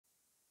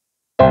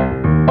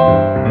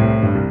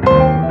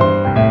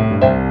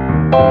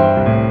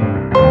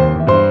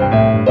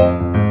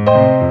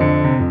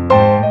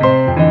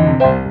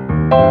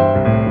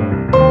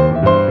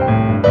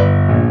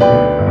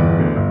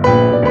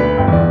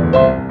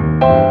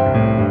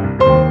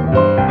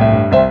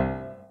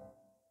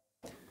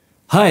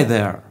Hi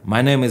there,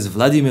 my name is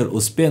Vladimir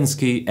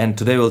Uspenskii and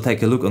today we'll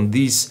take a look on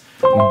this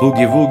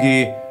Boogie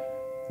Woogie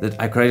that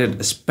I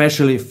created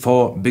especially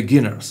for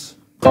beginners.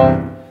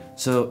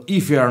 So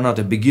if you are not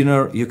a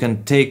beginner, you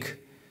can take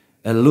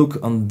a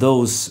look on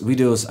those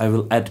videos. I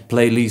will add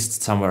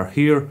playlists somewhere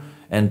here,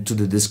 and to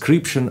the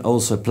description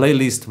also a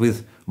playlist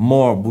with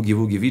more Boogie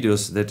Woogie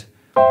videos that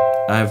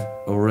I've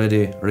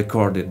already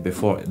recorded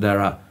before. There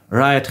are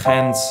right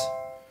hands,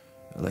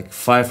 like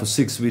 5 or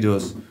 6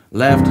 videos,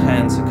 left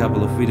hands, a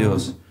couple of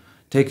videos.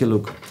 Take a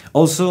look.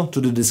 Also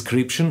to the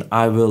description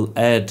I will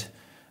add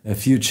a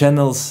few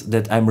channels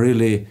that I'm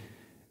really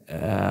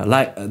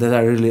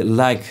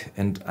like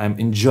and I'm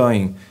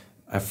enjoying.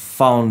 I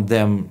found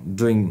them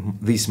doing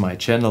this my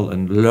channel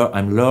and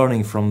I'm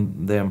learning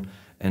from them,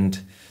 and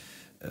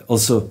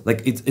also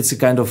like it's a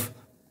kind of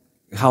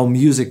how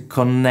music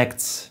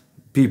connects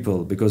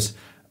people, because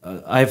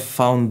I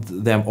found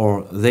them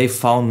or they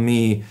found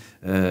me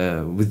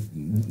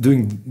with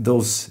doing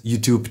those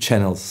YouTube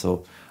channels.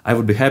 So I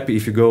would be happy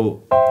if you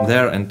go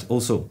there and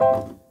also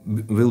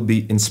will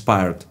be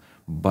inspired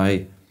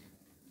by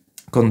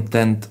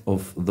content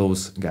of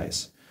those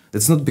guys.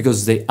 It's not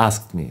because they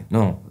asked me,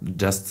 no,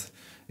 just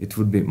it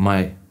would be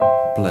my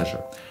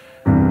pleasure.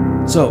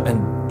 So,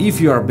 and if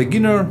you are a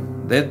beginner,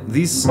 that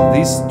this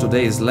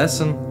today's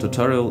lesson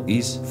tutorial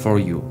is for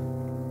you.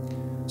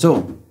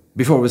 So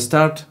before we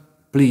start,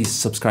 please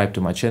subscribe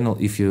to my channel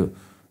if you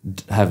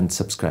haven't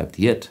subscribed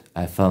yet.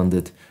 I found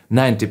that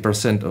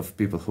 90% of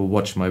people who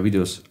watch my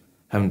videos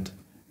haven't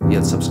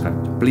yet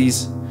subscribed.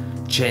 Please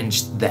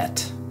change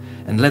that.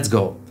 And let's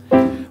go.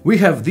 We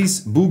have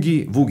this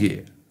Boogie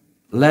Woogie.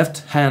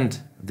 Left hand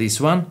this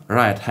one,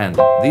 right hand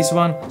this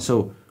one.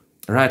 So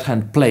right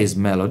hand plays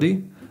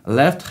melody,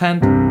 left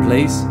hand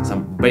plays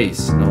some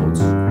bass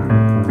notes.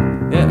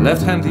 Yeah,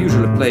 left hand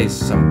usually plays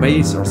some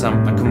bass or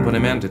some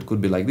accompaniment. It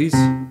could be like this.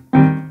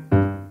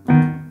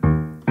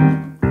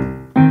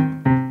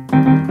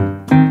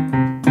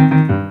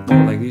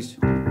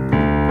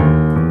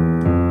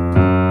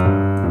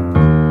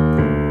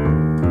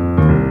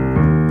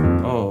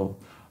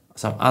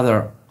 Some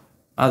other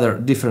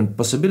different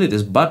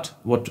possibilities, but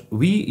what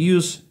we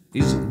use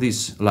is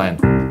this line.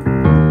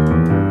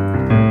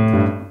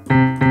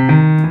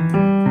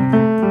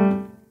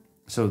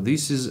 So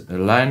this is a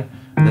line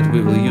that we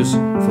will use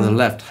for the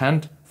left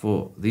hand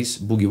for this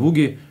Boogie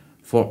Woogie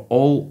for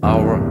all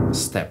our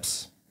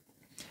steps.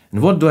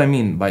 And what do I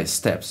mean by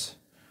steps?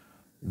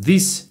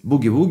 This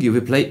Boogie Woogie we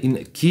play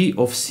in key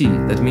of C.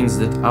 That means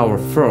that our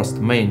first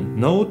main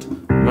note,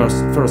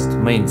 first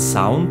main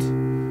sound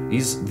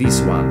is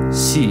this one,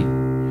 C,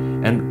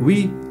 and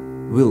we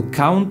will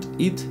count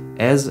it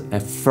as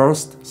a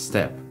first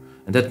step,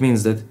 and that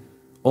means that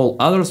all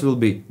others will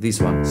be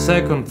this one,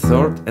 second,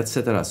 third,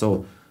 etc.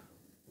 So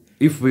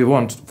if we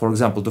want, for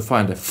example, to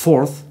find a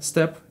fourth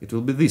step, it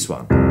will be this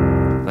one,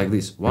 like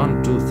this,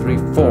 1, 2, 3,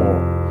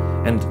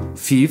 4, and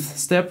fifth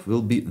step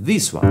will be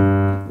this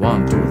one,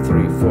 1, 2,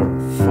 3, 4,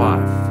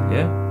 5,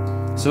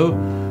 yeah? So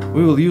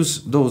we will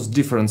use those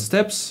different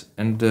steps,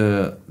 and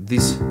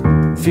this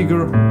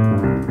figure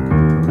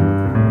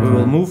we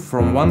will move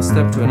from one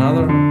step to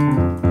another.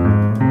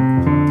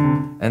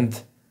 And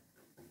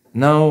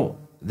now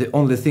the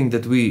only thing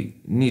that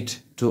we need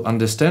to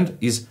understand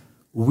is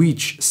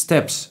which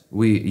steps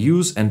we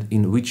use and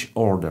in which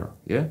order,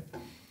 yeah?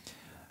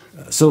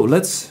 So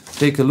let's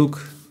take a look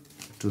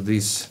to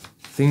this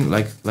thing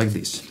like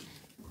this.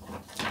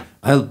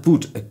 I'll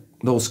put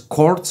those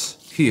chords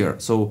here,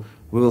 so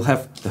we will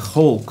have the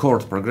whole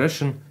chord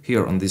progression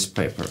here on this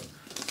paper.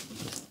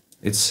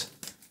 It's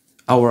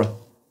our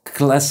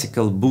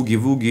classical Boogie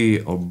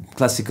Woogie or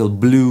classical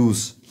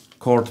blues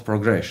chord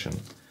progression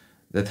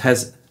that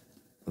has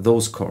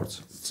those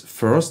chords. It's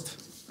first,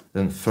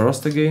 then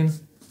first again,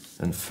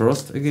 then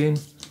first again,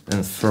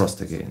 then first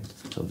again.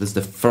 So this is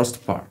the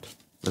first part.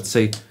 Let's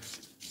say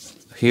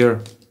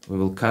here we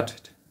will cut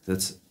it.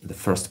 That's the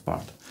first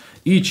part.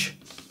 Each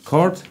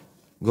chord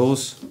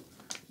goes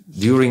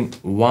during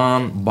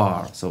one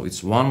bar. So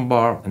it's one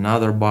bar,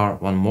 another bar,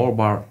 one more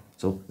bar.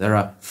 So there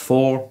are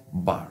 4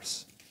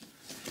 bars.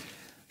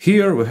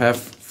 Here we have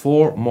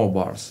 4 more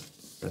bars.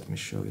 Let me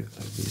show you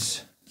like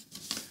this.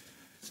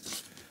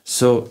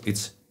 So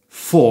it's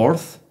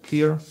fourth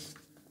here,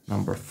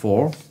 number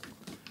 4,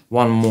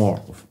 one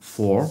more of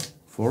 4,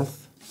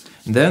 fourth.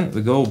 And then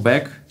we go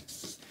back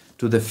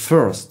to the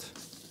first,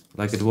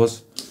 like it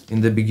was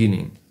in the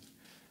beginning.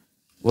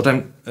 What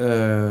I'm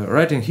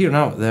writing here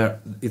now,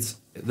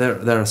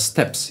 there are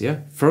steps, yeah?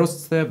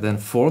 First step, then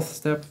fourth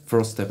step,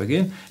 first step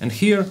again. And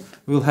here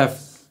we'll have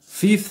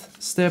fifth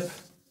step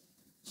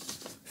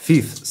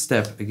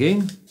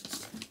again,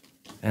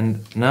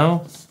 and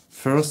now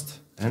first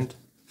and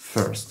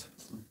first.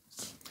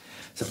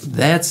 So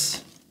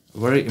that's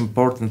very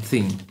important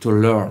thing to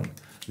learn,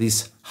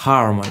 this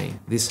harmony,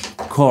 this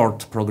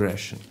chord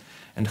progression.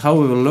 And how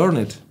we will learn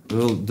it? We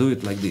will do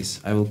it like this.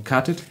 I will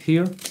cut it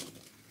here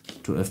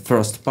to the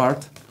first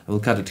part, I will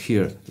cut it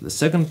here to the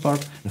second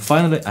part, and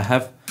finally I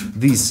have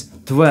these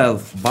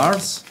 12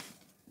 bars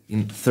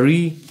in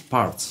 3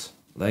 parts,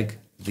 like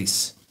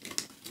this.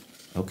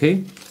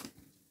 Okay?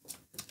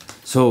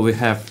 So we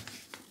have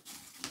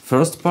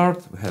first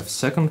part, we have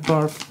second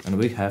part, and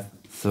we have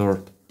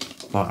third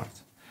part.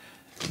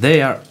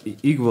 They are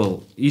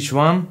equal, each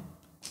one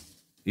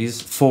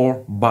is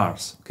 4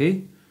 bars,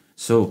 okay?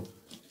 So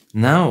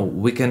now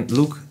we can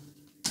look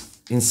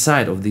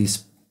inside of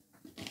this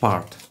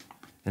part,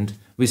 and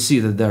we see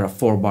that there are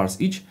 4 bars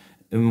each,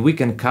 and we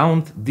can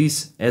count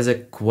this as a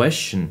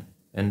question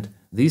and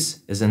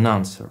this as an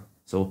answer.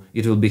 So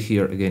it will be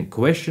here again,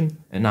 question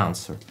and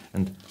answer,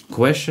 and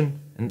question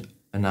and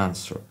an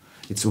answer.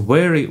 It's a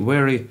very,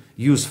 very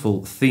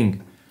useful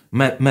thing,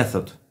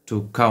 method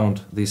to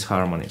count this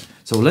harmony.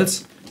 So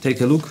let's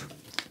take a look.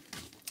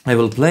 I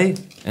will play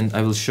and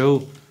I will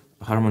show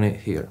harmony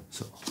here.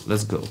 So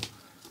let's go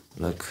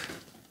like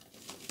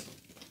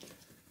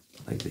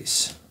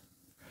this.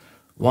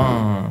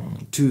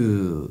 1,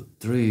 2,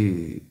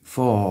 3,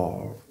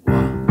 4.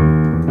 1.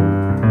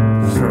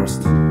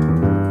 First,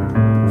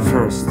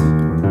 first,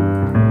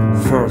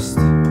 first,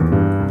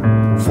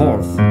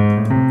 fourth,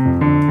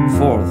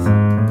 fourth,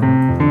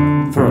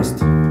 first,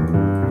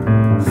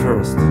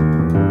 first,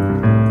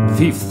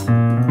 fifth,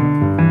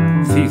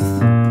 fifth,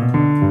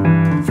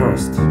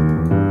 first,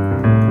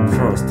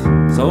 first.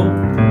 So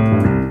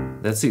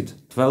that's it,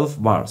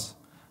 12 bars.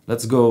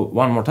 Let's go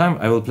one more time.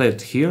 I will play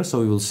it here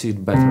so you will see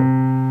it better.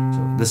 So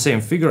the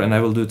same figure, and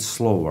I will do it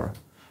slower.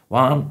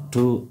 1,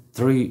 2,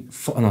 3,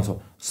 4. No,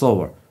 so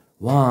slower.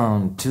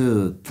 1,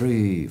 2,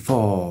 3,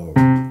 4.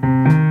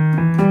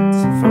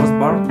 So first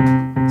bar,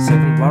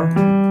 second bar,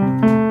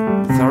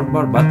 third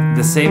bar, but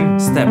the same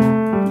step.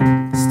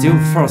 Still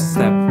first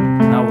step.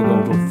 Now we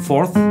go to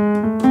fourth,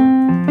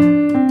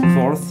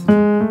 fourth,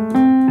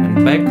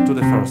 and back to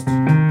the first.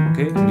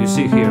 Okay, and you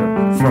see here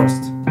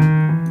first.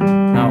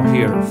 Now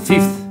here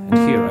fifth, and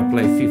here I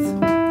play fifth,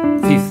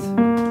 fifth,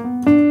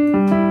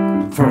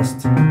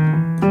 first,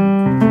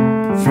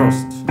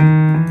 first.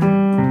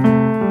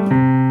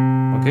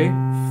 Okay,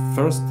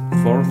 first,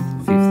 fourth,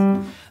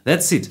 fifth.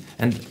 That's it.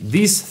 And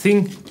this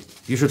thing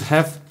you should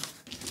have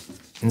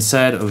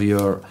inside of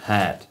your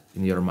head,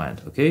 in your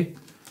mind. Okay,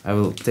 I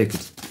will take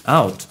it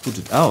out, put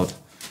it out,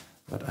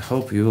 but I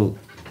hope you will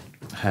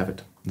have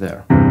it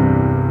there.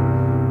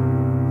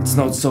 It's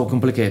not so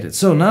complicated.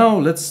 So now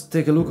let's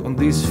take a look on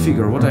this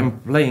figure, what I'm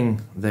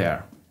playing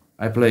there.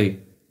 I play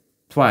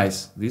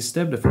twice this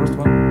step, the first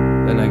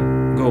one, then I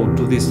go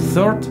to this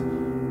third,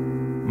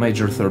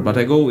 major third, but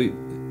I go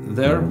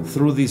there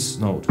through this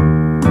note.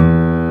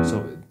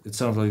 So it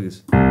sounds like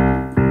this.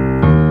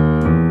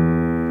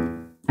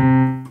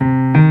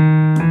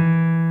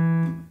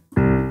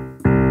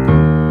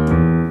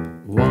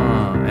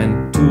 One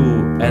and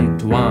two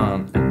and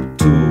one and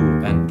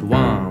two and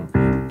one,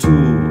 two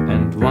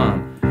and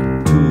one.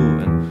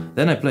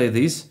 Then I play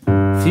this,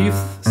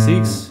 fifth,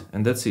 sixth,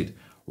 and that's it.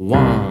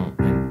 1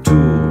 and 2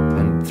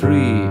 and 3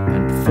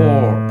 and 4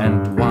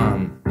 and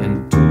 1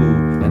 and 2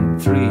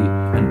 and 3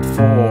 and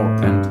 4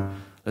 and...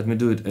 Let me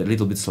do it a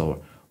little bit slower.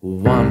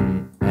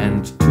 1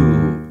 and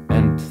 2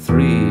 and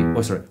 3...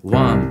 Oh, sorry.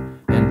 1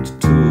 and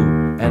 2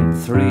 and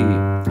 3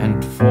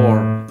 and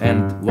 4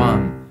 and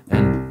 1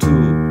 and 2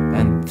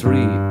 and 3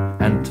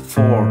 and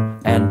 4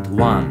 and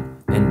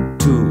 1 and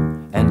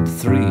 2 and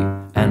 3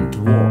 and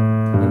 4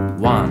 and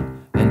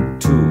 1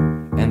 and 2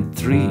 and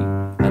 3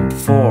 and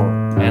 4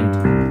 and...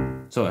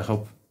 So I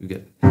hope you get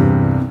it.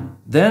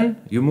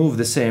 Then you move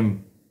the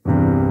same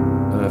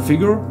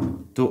figure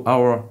to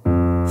our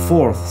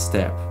fourth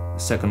step,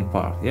 second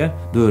part, yeah?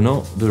 Do you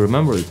know, do you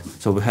remember it?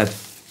 So we had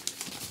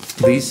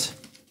this,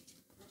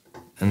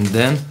 and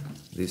then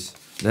this.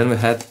 Then we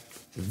had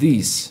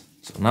this.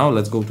 So now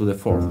let's go to the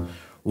fourth.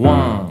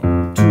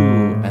 1, 2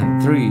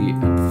 and 3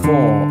 and 4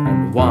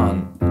 and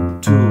 1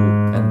 and 2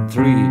 and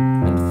 3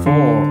 and 4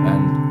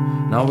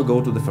 and... Now we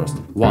go to the first.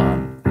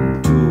 1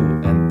 and 2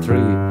 and 3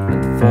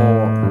 and 4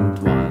 and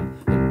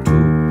 1 and 2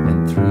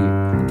 and 3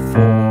 and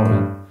 4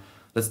 and...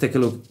 Let's take a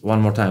look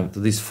one more time to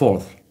this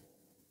fourth.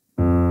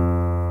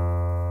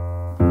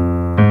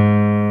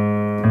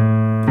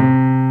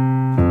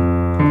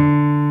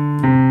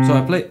 So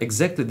I play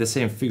exactly the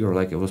same figure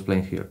like I was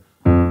playing here,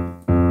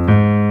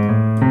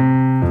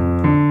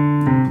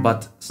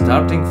 but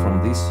starting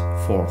from this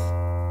fourth.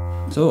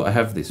 So I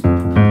have this.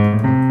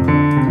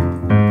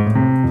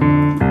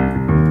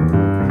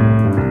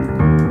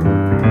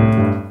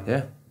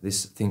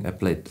 This thing I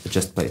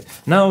just played.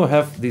 Now I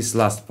have this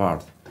last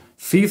part.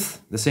 Fifth,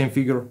 the same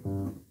figure.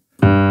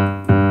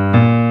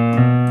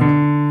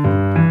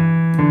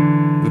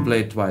 We play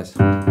it twice.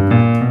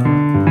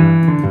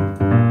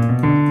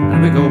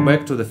 And we go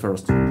back to the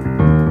first.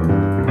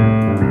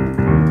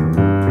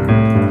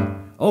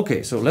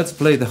 Okay, so let's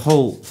play the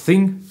whole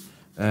thing.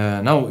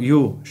 Now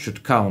you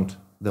should count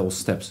those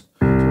steps.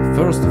 So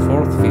first,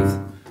 fourth, fifth.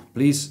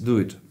 Please do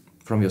it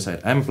from your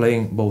side. I'm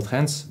playing both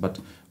hands, but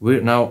we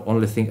now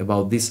only think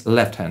about this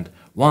left hand.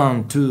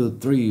 1, 2,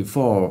 3,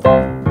 4.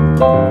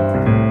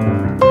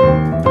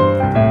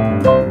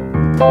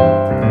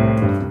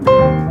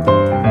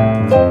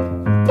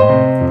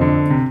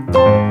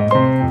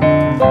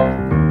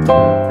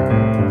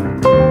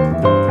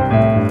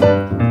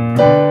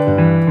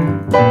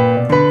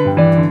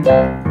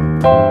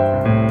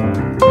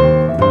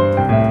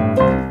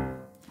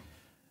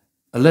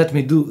 Let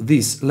me do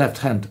this left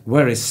hand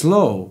very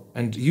slow,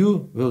 and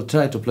you will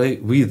try to play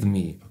with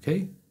me,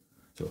 okay?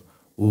 So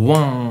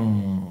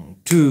 1,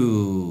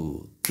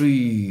 2,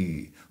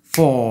 3,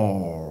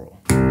 4.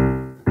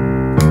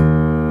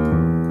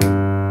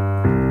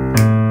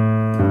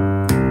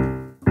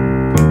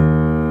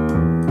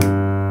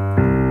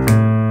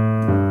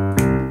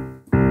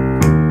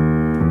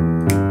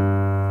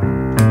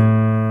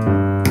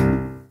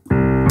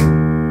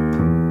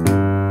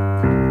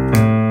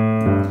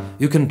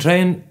 You can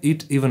train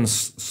it even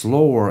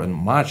slower and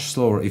much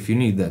slower if you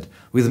need that,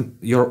 with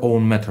your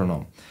own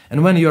metronome.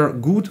 And when you're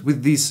good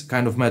with this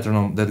kind of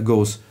metronome that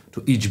goes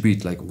to each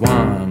beat, like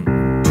 1,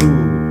 2,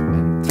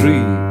 and 3,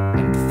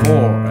 and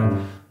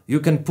 4, you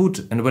can put,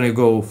 and when you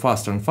go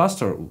faster and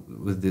faster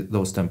with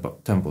those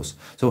tempos,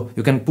 so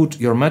you can put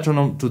your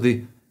metronome to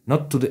the,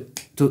 not to the,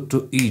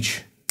 to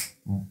each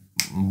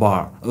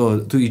bar,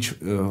 to each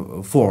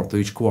four, to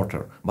each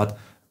quarter, but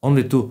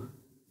only to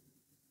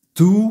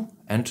 2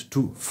 and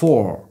to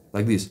 4,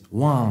 like this.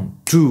 1,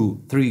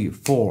 2, 3,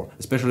 4.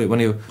 Especially when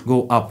you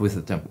go up with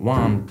the tempo.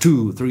 1,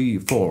 2, 3,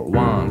 4.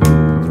 1, 2,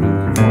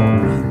 3, 4.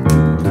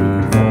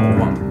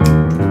 1, 2,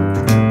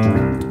 3,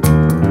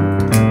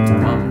 4.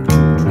 1, 2,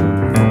 3,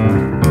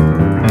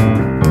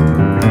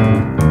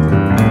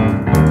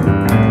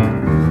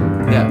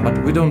 4. Yeah,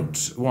 but we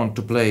don't want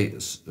to play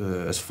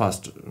as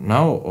fast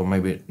now, or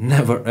maybe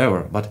never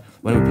ever. But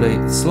when we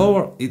play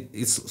slower,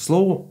 it's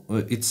slow.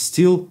 It's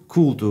still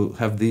cool to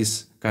have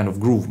this kind of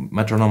groove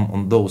metronome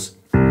on those,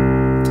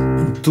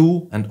 on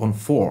 2 and on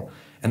 4.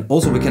 And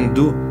also we can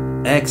do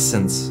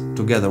accents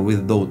together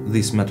with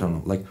this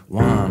metronome, like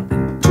 1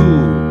 and 2,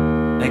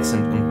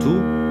 accent on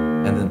 2,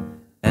 and then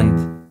and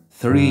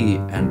 3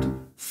 and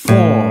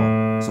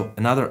 4. So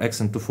another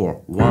accent to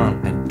 4,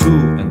 1 and 2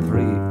 and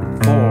 3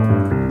 and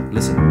 4.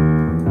 Listen.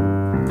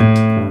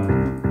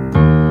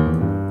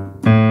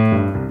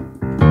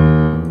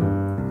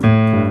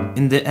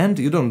 In the end,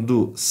 you don't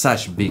do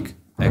such big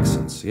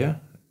accents, yeah?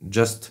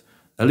 Just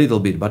a little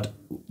bit, but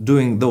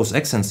doing those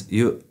accents,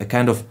 you are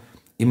kind of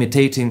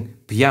imitating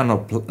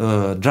piano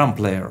drum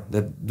player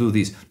that do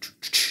this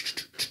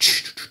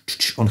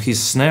on his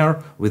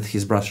snare with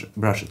his brushes.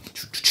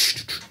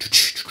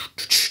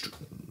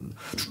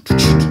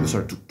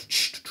 Sorry.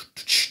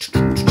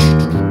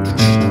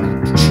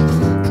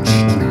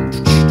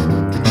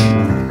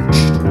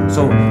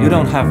 So you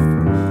don't have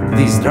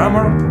this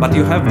drummer, but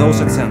you have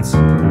those accents.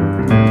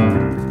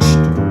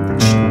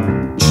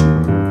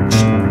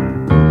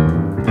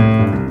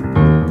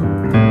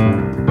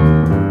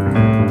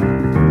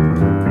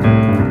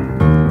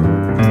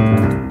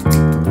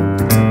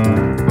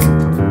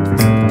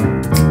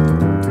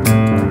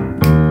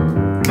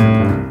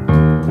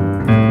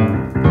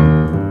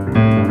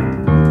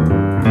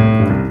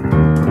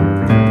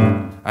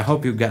 I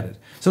hope you get it.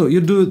 So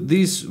you do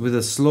this with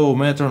a slow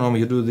metronome,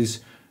 you do this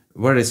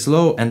very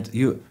slow, and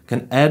you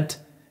can add,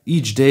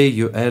 each day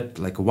you add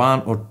like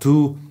 1 or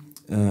 2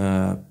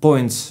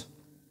 points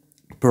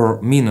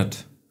per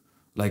minute,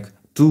 like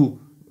 2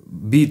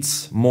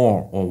 beats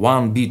more or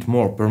 1 beat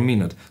more per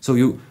minute. So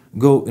you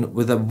go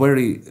with a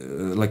very,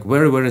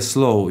 very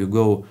slow, you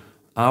go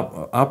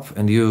up,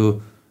 and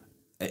you,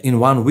 in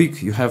 1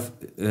 week you have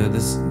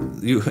this,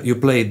 you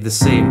play the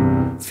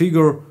same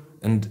figure,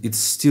 and it's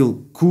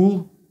still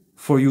cool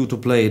for you to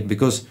play it,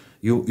 because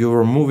you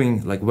are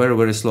moving like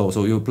very slow,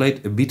 so you play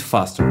it a bit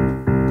faster,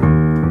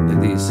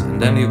 like this, and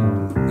then you,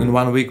 in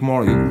 1 week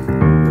more, you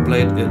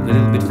play it a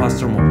little bit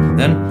faster more,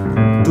 then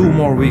 2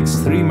 more weeks,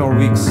 3 more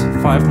weeks,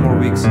 5 more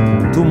weeks,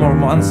 2 more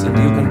months, and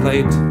you can play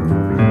it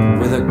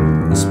with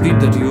a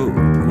speed that you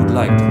would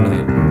like to play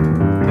it.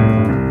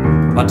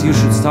 But you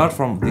should start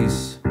from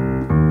this,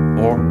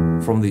 or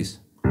from this.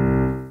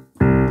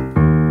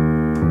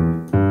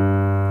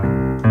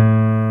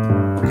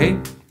 Okay?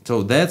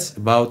 So that's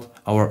about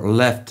our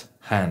left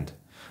hand.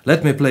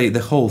 Let me play the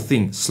whole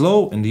thing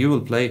slow, and you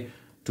will play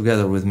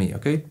together with me,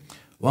 okay?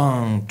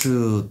 1,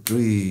 2,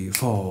 3,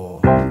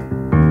 4.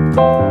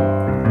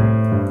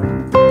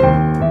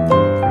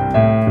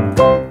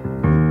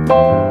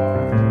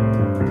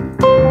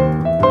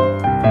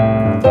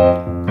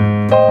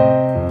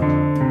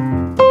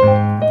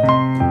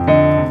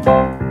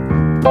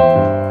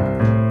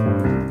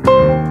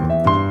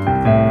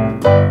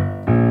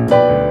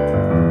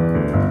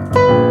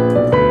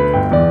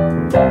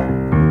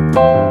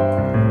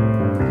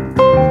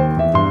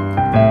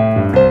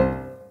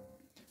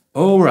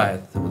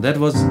 That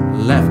was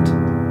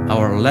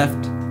our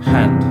left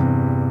hand.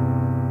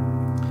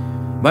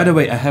 By the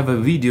way, I have a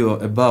video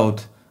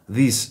about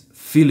this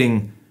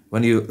feeling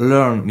when you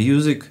learn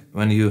music,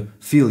 when you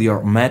feel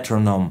your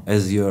metronome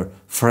as your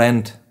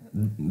friend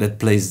that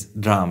plays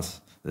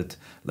drums, that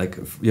like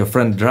your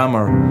friend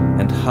drummer,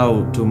 and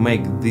how to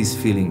make this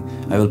feeling.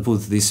 I will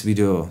put this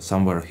video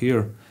somewhere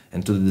here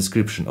and to the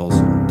description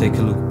also. Take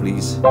a look,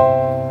 please,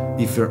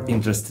 if you're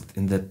interested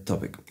in that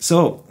topic.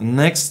 So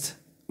next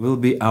will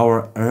be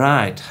our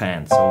right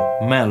hand, so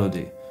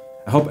melody.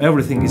 I hope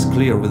everything is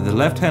clear with the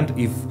left hand.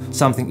 If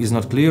something is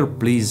not clear,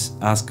 please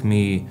ask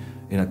me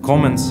in the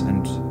comments,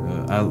 and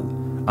I'll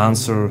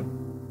answer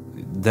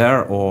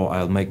there, or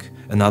I'll make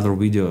another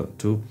video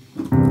to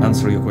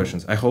answer your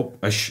questions. I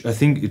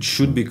think it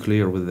should be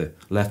clear with the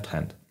left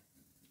hand.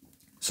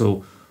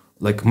 So,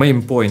 like,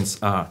 main points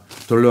are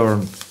to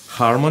learn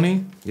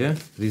harmony, yeah,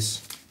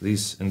 this,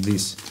 and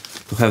this,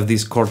 to have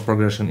this chord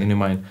progression in your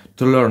mind,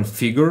 to learn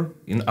figure,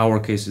 in our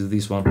case is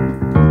this one,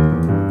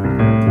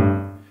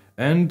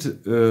 and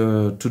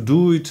to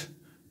do it,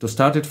 to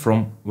start it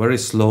from very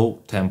slow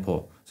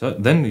tempo. So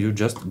then you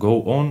just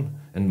go on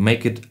and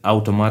make it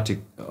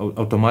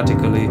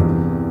automatically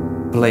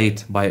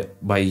played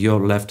by your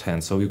left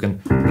hand. So you can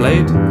play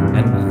it,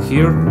 and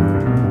here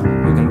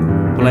you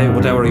can play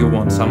whatever you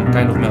want, some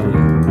kind of melody.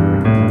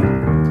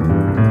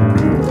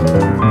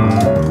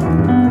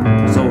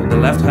 So the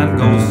left hand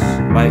goes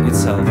by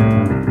itself.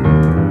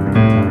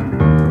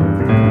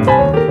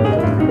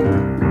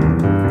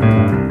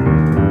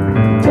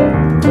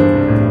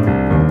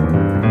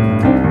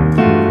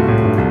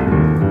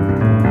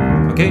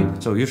 Okay,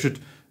 so you should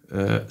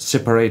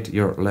separate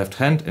your left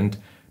hand and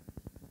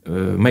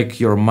make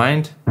your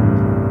mind,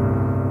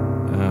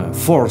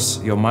 force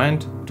your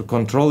mind to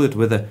control it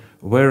with a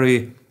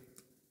very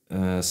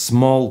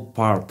small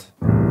part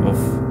of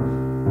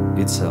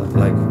itself.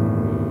 Like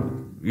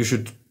you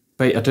should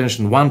pay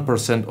attention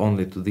 1%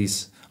 only to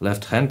this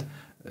left hand,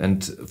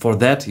 and for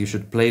that you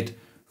should play it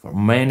for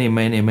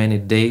many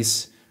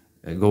days,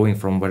 going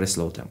from very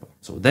slow tempo.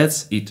 So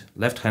that's it.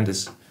 Left hand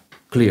is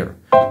clear.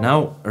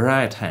 Now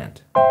right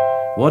hand.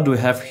 What do we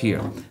have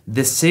here?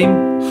 The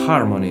same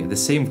harmony, the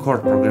same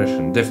chord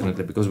progression,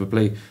 definitely, because we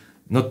play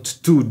not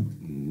two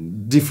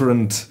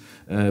different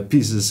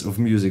pieces of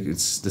music,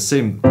 it's the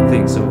same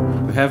thing. So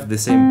we have the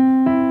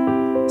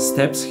same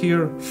steps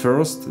here,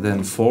 first,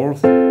 then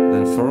fourth,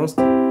 then first,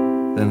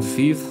 then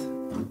fifth.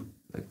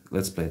 Like,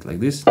 let's play it like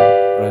this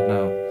right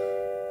now,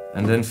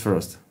 and then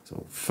first.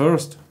 So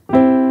first,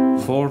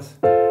 fourth,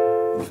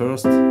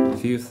 first,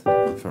 fifth,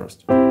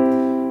 first.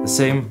 The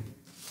same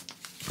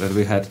that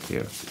we had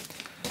here.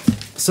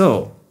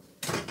 So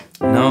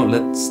now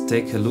let's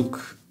take a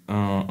look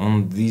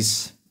on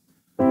these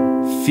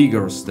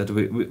figures that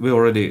we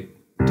already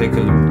take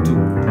a look to.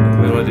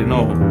 We already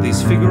know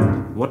this figure,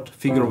 what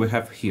figure we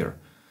have here.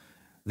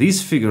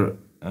 This figure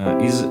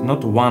is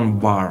not one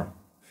bar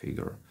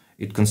figure.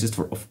 It consists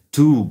of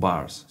 2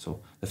 bars.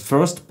 So the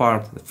first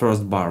part, the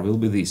first bar will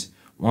be this: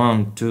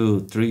 1,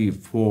 2, 3,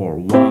 4,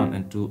 1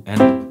 and 2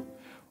 and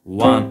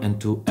 1 and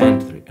 2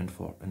 and 3 and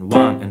 4 and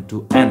 1 and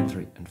 2 and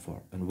 3 and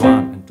 4 and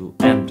 1 and 2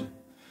 and.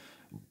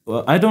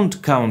 Well, I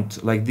don't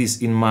count like this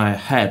in my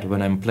head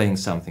when I'm playing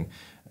something.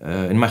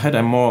 In my head,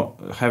 I more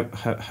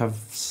have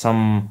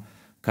some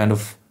kind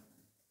of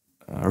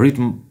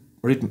rhythm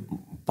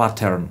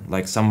pattern,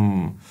 like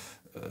some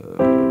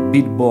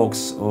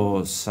beatbox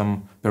or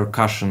some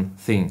percussion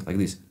thing, like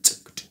this.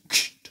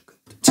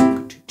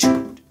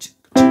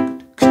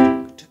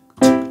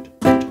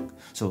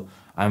 So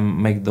I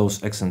make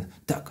those accents.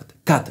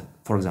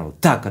 For example,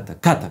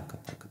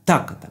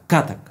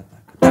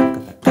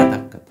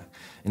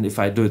 and if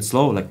I do it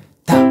slow, like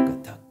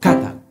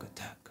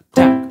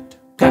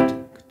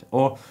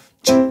or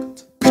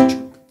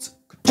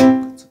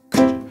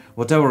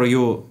whatever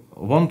you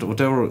want,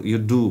 whatever you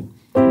do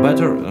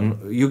better, and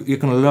you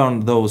can learn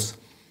those.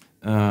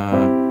 There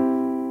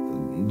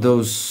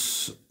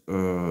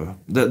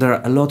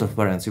are a lot of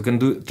variants. You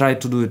can try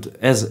to do it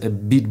as a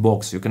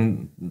beatbox. You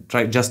can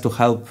try just to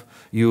help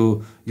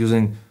you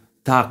using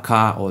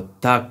taka or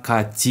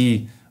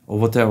takati or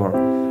whatever.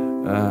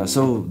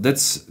 So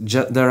that's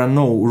there are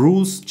no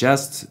rules.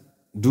 Just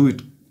do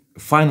it.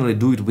 Finally,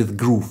 do it with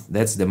groove.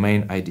 That's the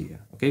main idea.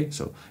 Okay.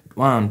 So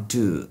 1,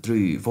 2,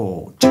 3,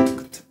 4.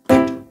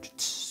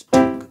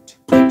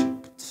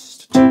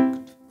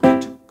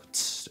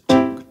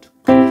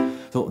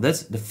 So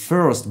that's the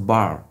first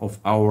bar of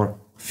our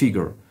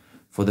figure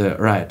for the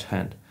right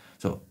hand.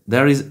 So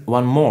there is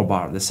one more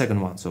bar, the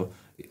second one. So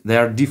they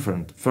are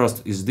different.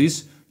 First is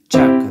this,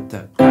 and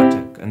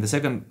the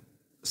second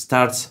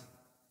starts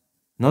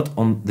not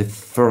on the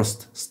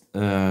first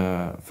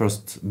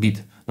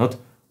beat, not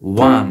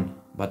 1,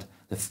 but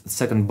the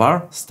second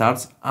bar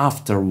starts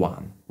after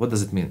 1. What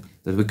does it mean?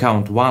 That we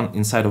count 1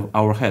 inside of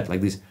our head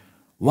like this,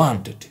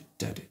 1,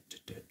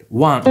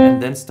 1,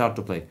 and then start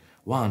to play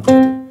 1,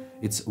 2.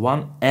 It's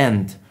 1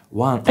 and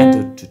 1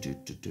 and 2,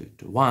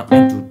 1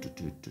 and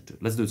 2.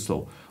 Let's do it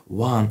slow.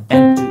 1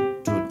 and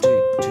 2,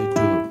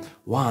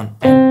 1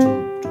 and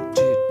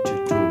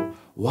 2,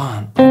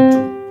 1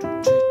 and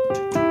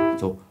 2.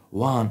 So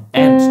 1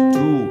 and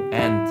 2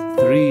 and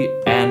 3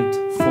 and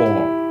 4,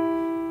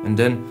 and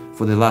then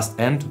for the last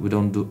end we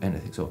don't do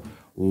anything. So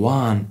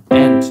 1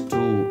 and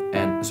 2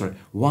 and, sorry,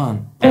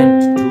 1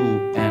 and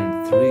 2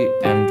 and 3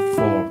 and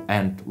 4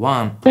 and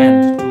 1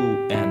 and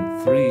 2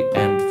 and 3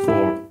 and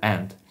 4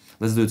 and.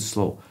 Let's do it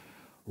slow.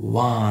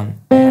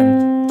 1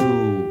 and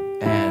 2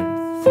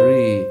 and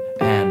 3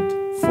 and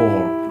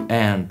 4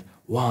 and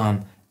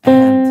 1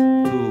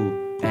 and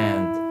 2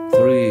 and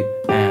 3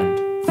 and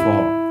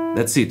 4.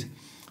 That's it.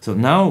 So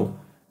now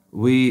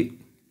we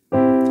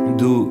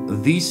do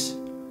this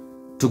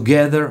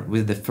together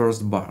with the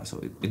first bar. So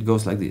it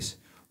goes like this.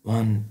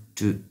 1,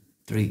 2,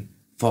 3,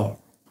 4.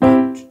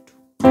 1, 2,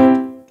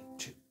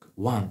 3,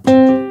 1, 2,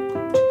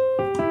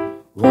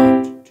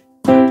 1,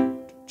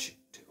 2, 3,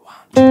 1.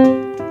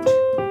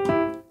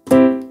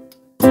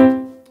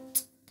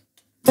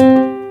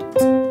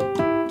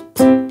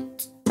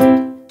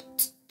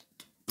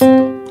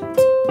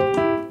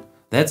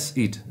 That's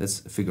it.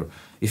 That's a figure.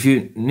 If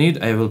you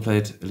need, I will play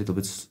it a little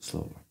bit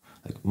slower.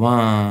 Like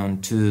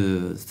 1,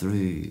 2,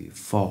 3,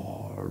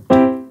 4.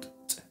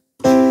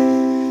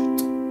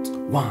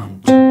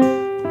 1, 2,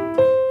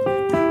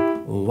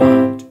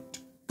 1, 2,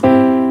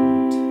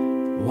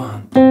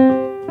 1.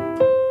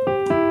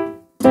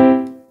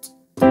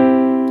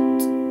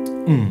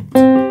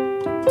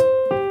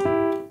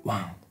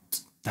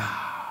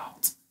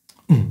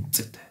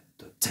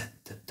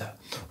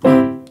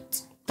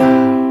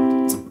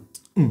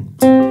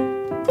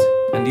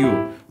 And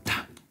you.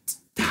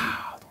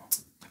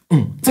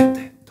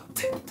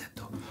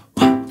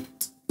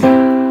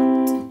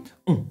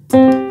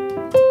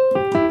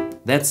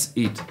 That's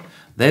it.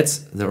 That's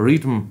the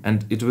rhythm,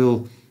 and it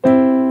will.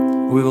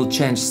 We will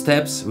change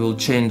steps, we will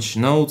change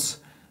notes,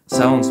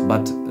 sounds,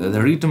 but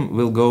the rhythm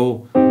will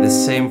go the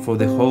same for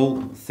the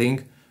whole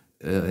thing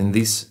in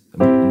this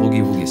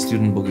boogie woogie,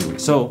 student boogie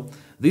woogie. So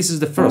this is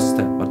the first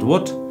step. But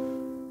what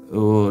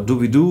do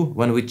we do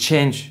when we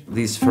change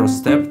this first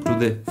step to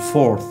the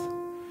fourth?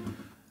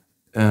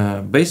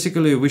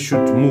 Basically, we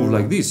should move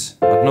like this,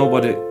 but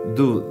nobody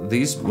do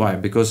this. Why?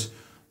 Because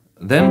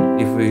then,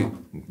 if we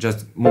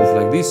just move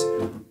like this,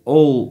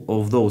 all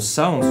of those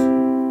sounds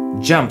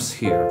jumps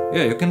here.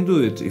 Yeah, you can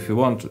do it if you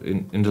want.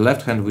 In the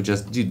left hand, we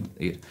just did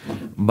it,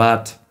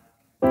 but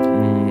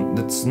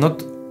that's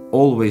not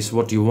always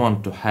what you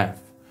want to have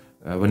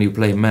when you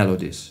play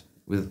melodies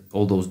with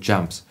all those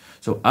jumps.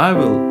 So I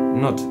will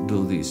not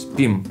do this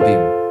pim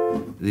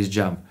pim, this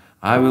jump.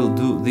 I will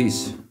do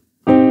this.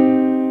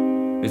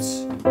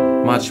 It's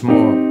much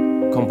more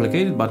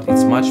complicated, but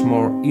it's much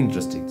more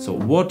interesting. So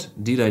what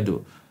did I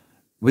do?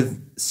 With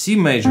C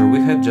major we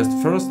had just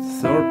first,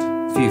 third,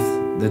 fifth,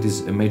 that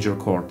is a major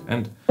chord,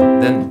 and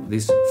then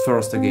this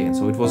first again.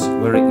 So it was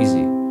very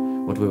easy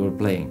what we were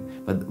playing.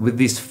 But with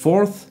this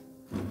fourth,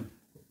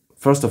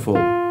 first of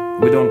all,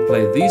 we don't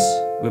play this,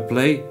 we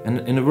play an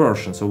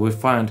inversion. So we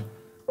find,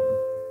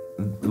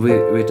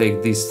 we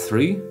take these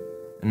three,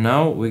 and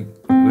now we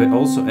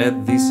also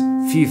add this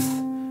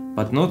fifth,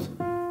 but not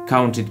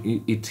counted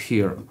it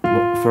here.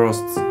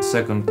 First,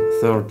 second,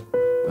 third,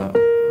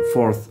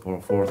 fourth,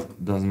 or fourth,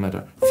 doesn't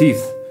matter.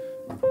 Fifth,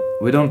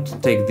 we don't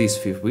take this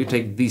fifth, we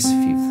take this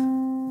fifth.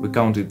 We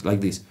count it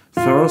like this.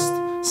 First,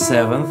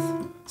 seventh,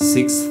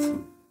 sixth,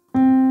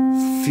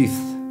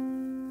 fifth.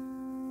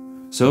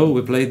 So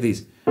we play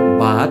this.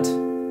 But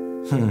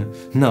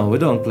no, we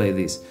don't play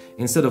this.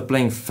 Instead of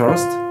playing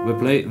first, we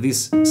play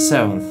this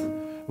seventh.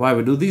 Why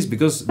we do this?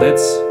 Because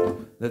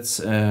that's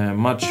a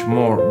much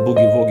more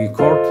boogie woogie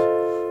chord,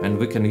 and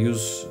we can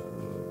use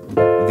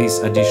this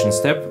addition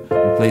step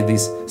and play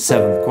this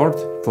seventh chord.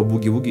 For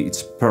boogie woogie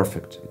it's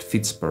perfect, it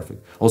fits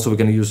perfect. Also we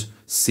can use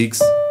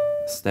sixth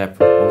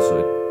step, also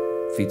it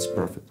fits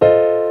perfect.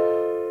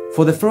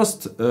 For the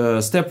first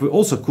step we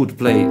also could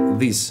play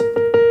this,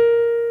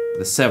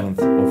 the seventh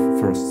of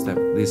first step,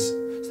 this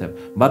step,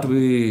 but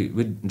we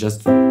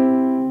just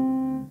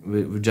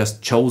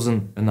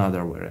chosen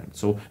another variant.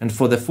 So, and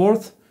for the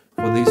fourth,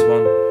 for this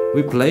one,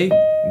 we play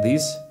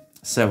this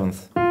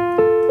seventh,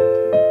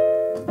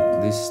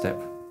 this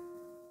step.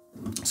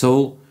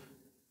 So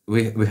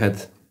we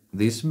had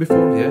this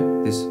before, yeah,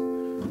 this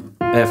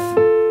F,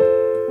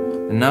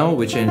 and now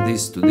we change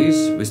this to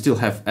this. We still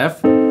have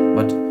F,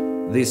 but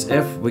this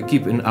F we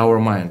keep in our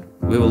mind.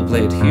 We will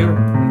play it here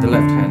in the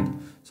left hand.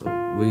 So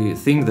we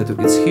think that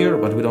it's here,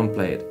 but we don't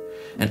play it.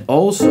 And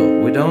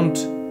also we don't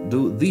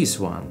do this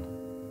one.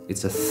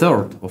 It's a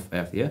third of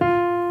F, yeah.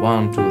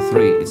 1, 2,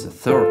 3. It's a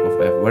third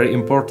of F. Very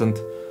important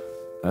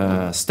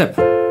step.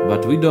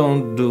 But we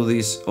don't do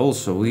this.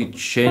 Also, we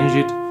change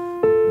it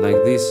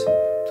like this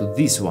to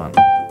this one.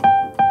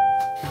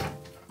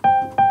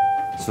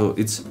 So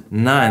it's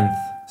ninth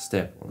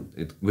step.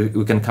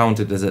 We can count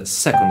it as a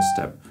second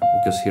step,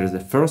 because here is the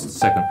first,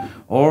 second,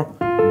 or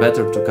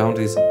better to count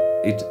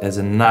it as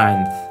a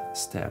ninth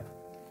step,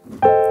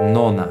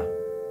 nona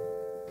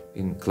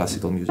in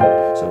classical music.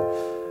 So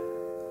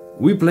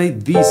we play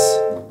these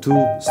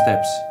two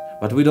steps,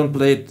 but we don't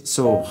play it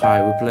so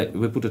high.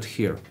 We put it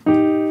here,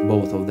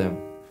 both of them.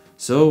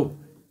 So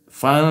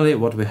finally,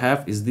 what we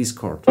have is this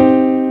chord.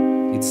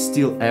 It's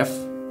still F,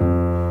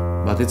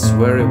 but it's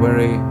very,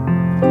 very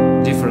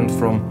different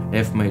from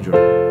F major.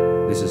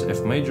 This is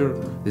F major,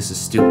 this is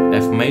still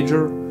F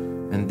major,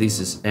 and this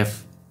is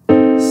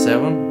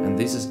F7, and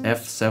this is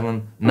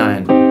F7,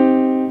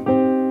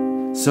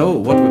 9. So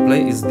what we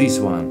play is this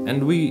one,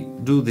 and we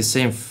do the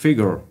same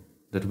figure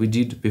that we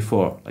did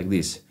before, like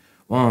this.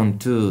 1,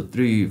 2,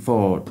 3,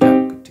 4.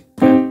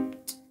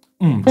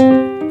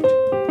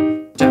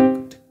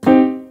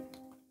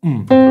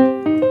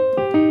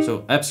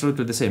 So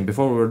absolutely the same.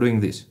 Before we were doing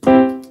this.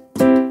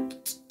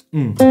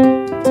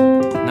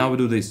 Now we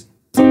do this.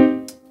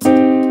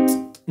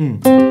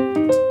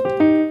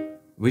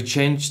 We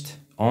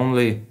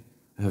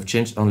have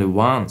changed only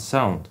one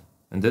sound,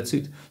 and that's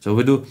it. So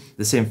we do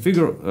the same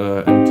figure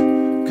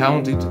and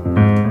count it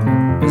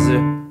as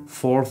a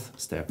 4th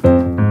step.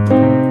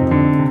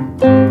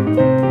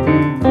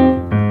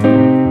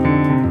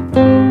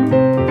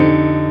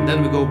 And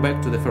then we go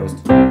back to the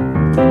 1st.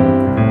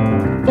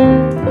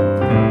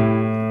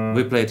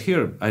 We play it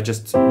here. I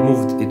just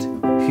moved it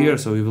here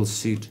so you will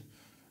see it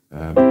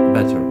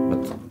better.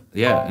 But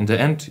yeah, in the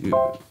end,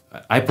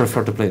 I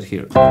prefer to play it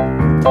here.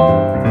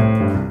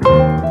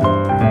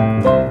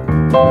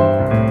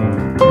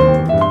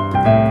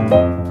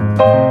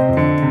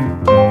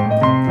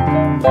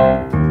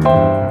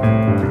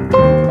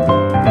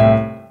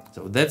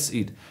 So that's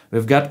it.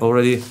 We've got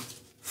already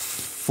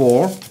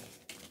 4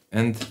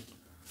 and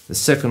the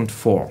second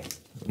 4.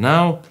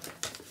 Now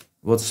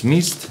what's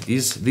missed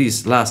is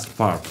this last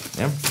part.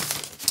 Yeah?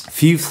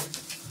 5th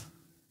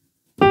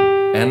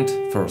and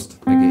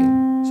 1st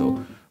again.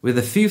 So with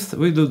the 5th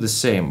we do the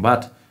same,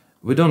 but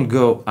we don't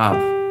go up.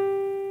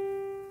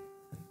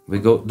 We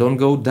don't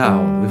go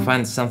down. We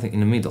find something in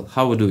the middle.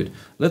 How we do it?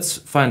 Let's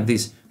find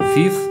this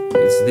 5th.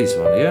 It's this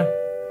one, yeah?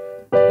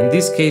 In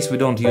this case we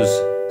don't use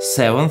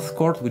 7th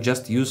chord, we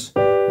just use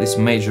this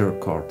major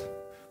chord.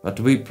 But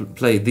we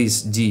play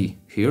this D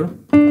here,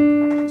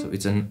 so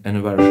it's an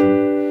inversion.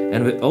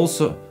 And we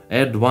also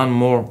add one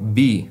more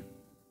B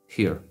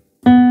here.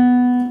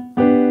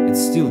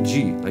 It's still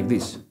G, like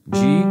this.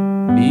 G,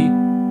 B,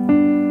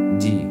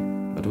 D.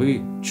 But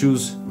we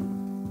choose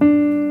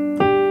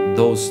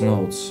those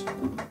notes.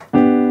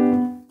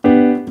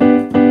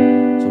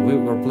 So we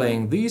were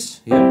playing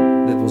this,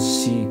 yeah, that was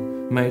C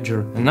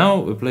major. And now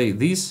we play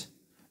this,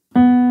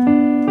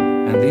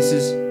 and this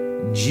is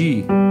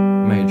G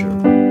major,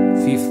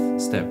 5th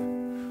step.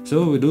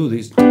 So we do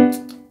this.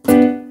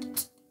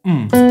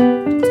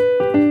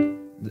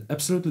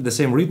 Absolutely the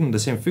same rhythm, the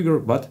same figure,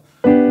 but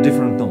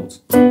different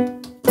notes.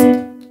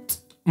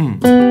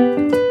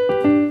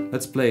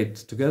 Let's play it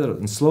together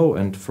in slow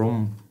and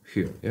from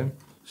here, yeah?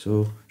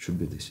 So should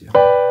be this, yeah.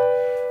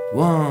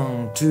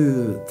 1,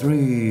 2,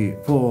 3,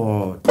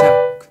 4,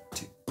 tack,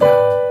 tick,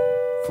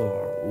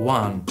 4,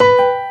 1,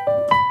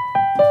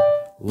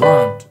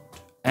 1,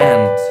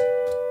 and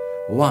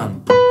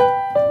 1,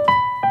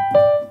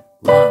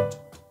 1,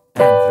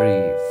 and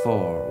 3,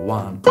 4,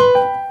 1.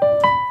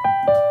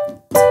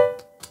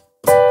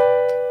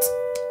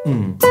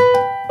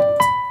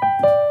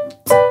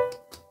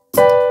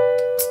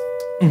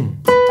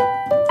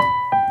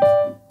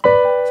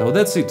 So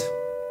that's it.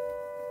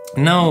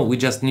 Now we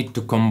just need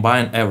to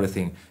combine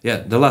everything.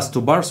 Yeah, the last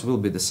 2 bars will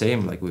be the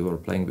same like we were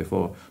playing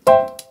before.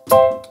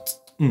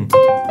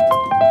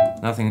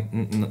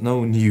 Nothing,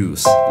 no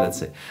news, let's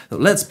say. So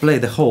let's play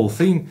the whole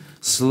thing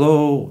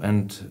slow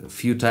and a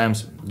few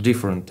times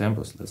different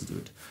tempos. Let's do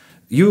it.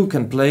 You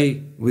can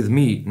play with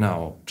me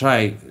now.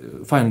 Try,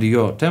 find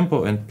your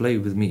tempo and play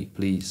with me,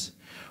 please.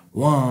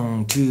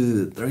 1,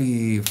 2,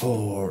 3,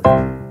 4.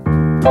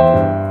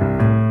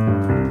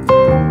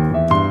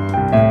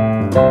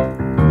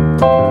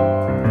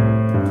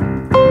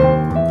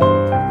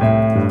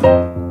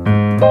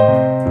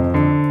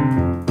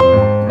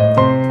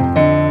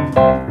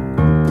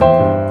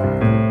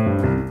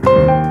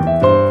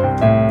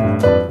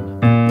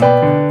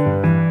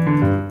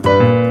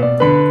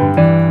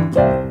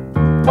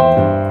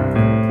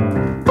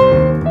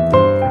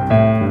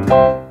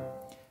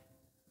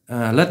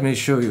 Let me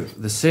show you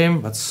the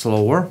same but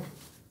slower,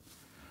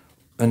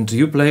 and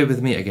you play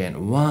with me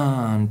again.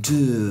 1,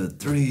 2,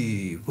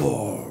 3,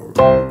 4.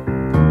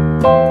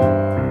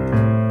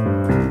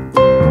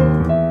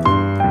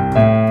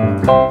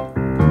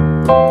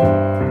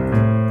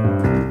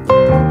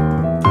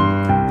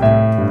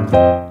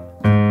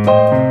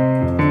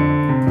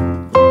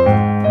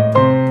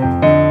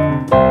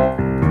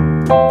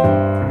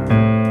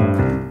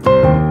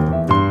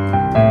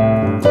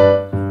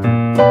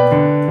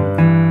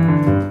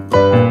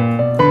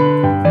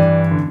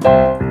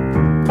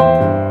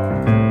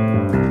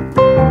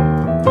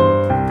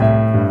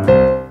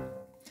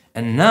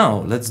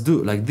 Now let's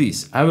do like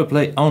this. I will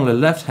play only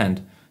left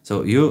hand,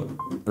 so you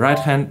right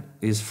hand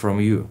is from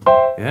you,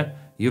 yeah,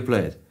 you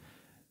play it,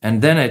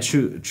 and then I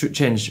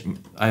change.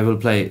 I will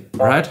play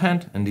right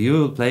hand and you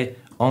will play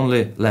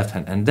only left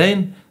hand, and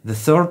then the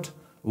third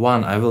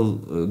one I will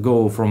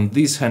go from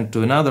this hand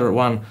to another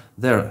one,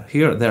 there,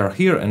 here,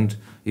 and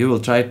you will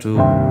try to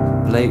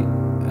play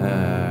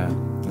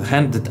the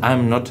hand that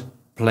I'm not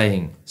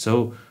playing.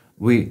 So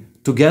we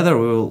together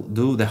we will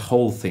do the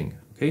whole thing,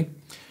 okay?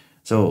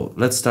 So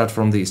let's start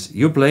from this.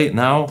 You play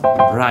now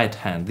right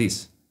hand,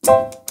 this.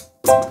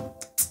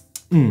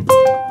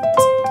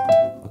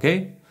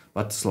 Okay,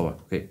 but slower.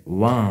 Okay,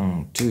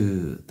 1,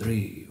 2,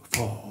 3,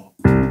 4.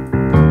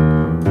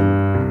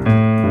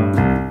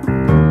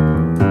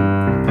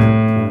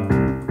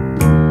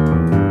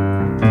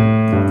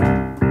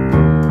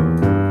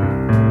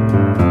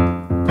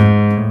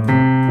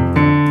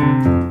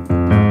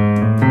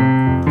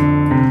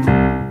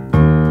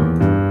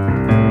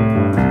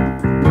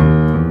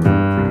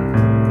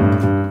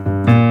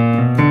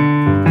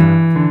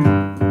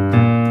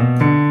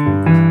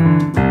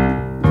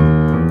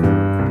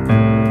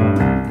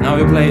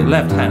 Play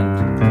left hand.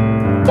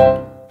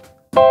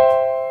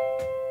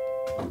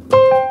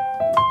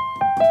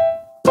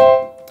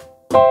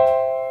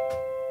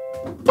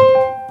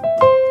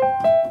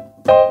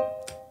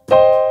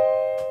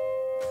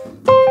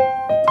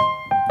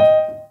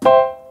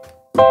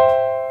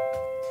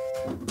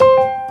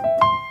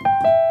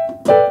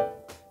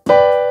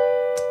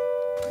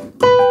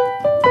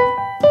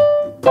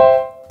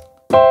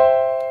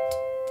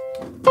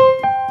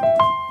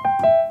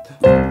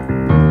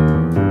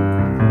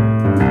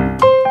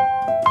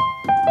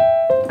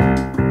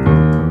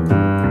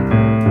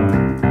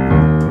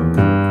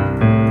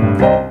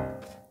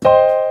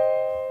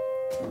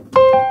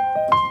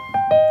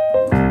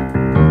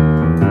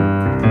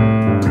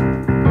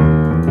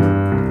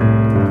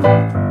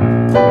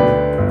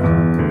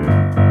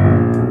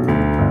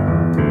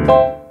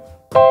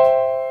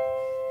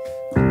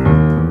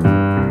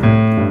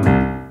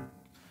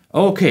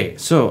 Okay,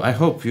 so I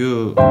hope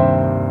you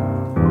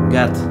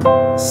got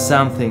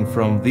something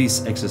from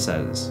these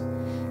exercises.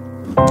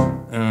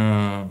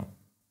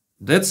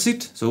 That's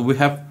it. So we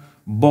have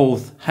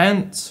both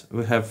hands,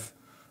 we have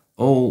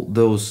all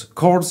those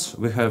chords,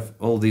 we have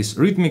all these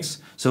rhythmics.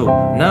 So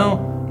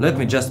now let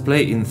me just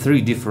play in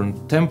 3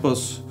 different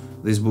tempos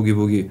this boogie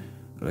woogie,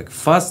 like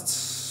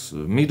fast,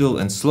 middle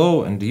and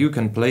slow, and you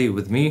can play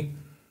with me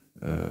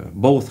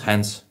both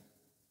hands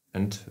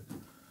and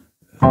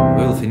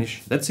we'll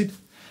finish. That's it.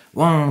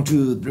 1,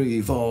 2,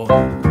 3, 4.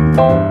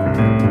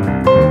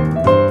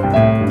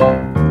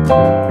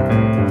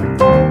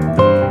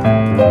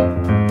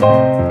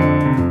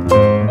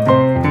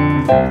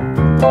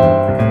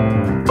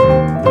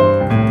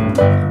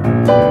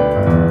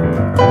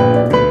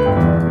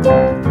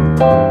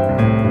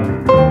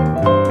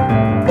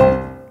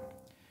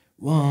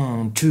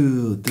 One,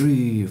 two,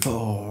 three,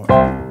 four.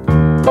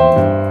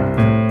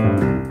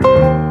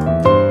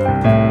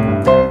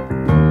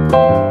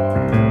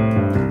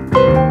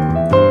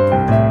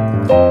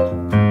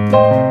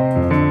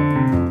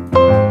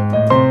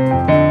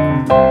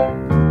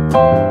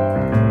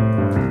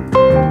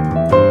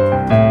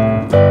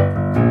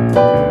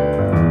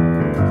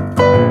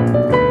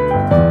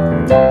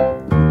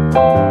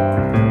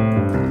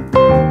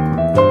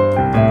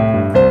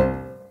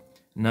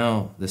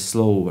 Now the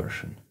slow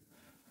version.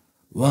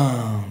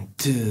 1,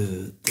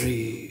 2,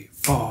 3,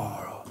 4.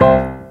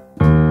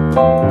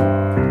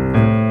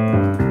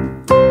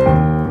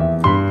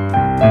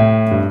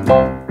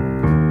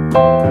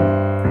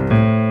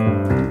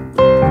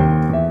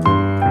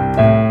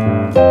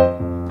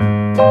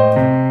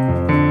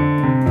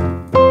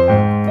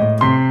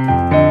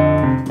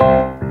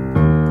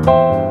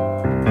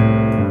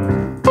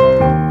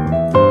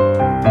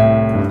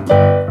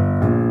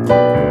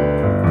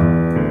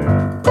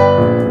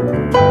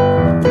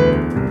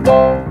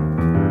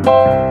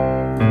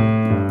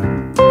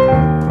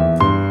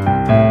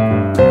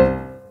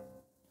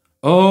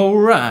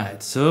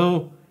 Alright,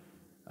 so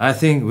I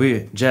think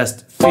we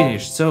just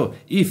finished. So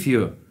if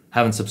you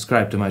haven't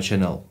subscribed to my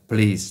channel,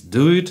 please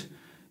do it.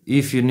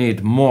 If you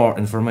need more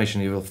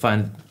information, you will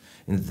find it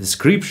in the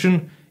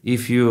description.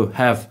 If you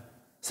have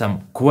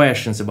some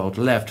questions about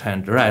left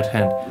hand, right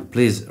hand,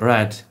 please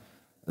write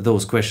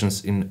those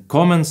questions in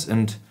comments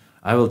and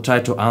I will try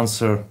to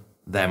answer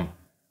them.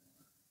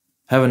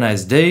 Have a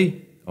nice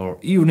day, or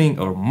evening,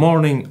 or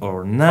morning,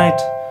 or night,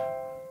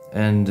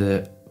 and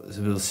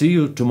we'll see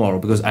you tomorrow,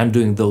 because I'm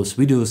doing those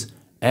videos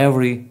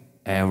every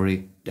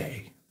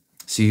day.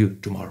 See you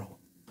tomorrow.